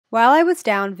While I was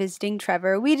down visiting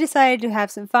Trevor, we decided to have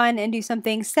some fun and do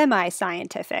something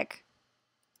semi-scientific.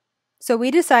 So we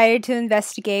decided to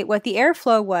investigate what the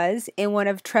airflow was in one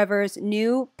of Trevor's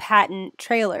new patent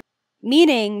trailers,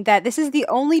 meaning that this is the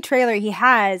only trailer he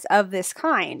has of this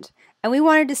kind. And we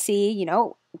wanted to see,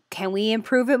 can we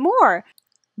improve it more?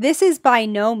 This is by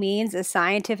no means a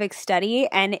scientific study,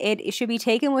 and it should be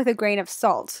taken with a grain of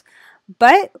salt.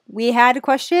 But we had a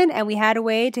question and we had a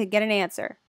way to get an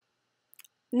answer.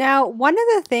 Now, one of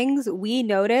the things we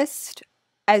noticed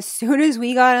as soon as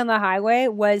we got on the highway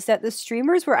was that the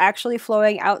streamers were actually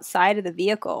flowing outside of the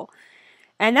vehicle.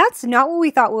 And that's not what we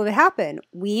thought would happen.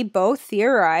 We both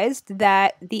theorized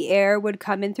that the air would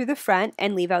come in through the front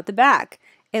and leave out the back.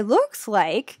 It looks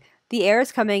like the air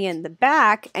is coming in the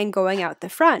back and going out the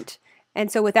front.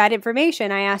 And so with that information,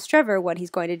 I asked Trevor what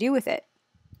he's going to do with it.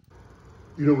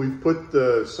 We've put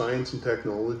the science and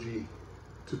technology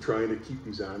to trying to keep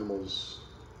these animals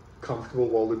comfortable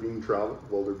while they're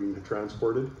being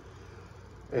transported,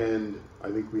 and I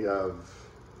think we've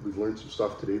learned some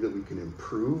stuff today that we can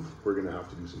improve. We're going to have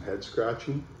to do some head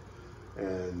scratching,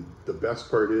 and the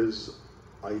best part is,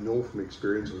 I know from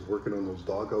experience with working on those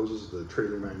dog houses, the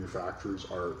trailer manufacturers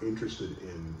are interested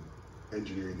in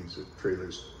engineering these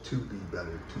trailers to be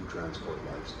better to transport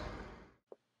livestock.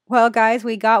 Well, guys,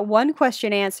 we got one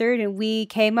question answered, and we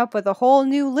came up with a whole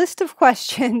new list of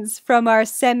questions from our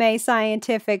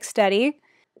semi-scientific study.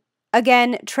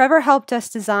 Again, Trevor helped us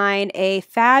design a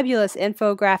fabulous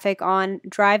infographic on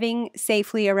driving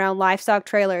safely around livestock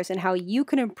trailers and how you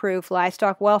can improve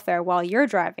livestock welfare while you're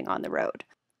driving on the road.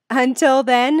 Until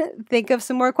then, think of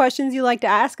some more questions you'd like to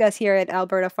ask us here at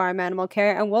Alberta Farm Animal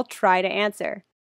Care, and we'll try to answer.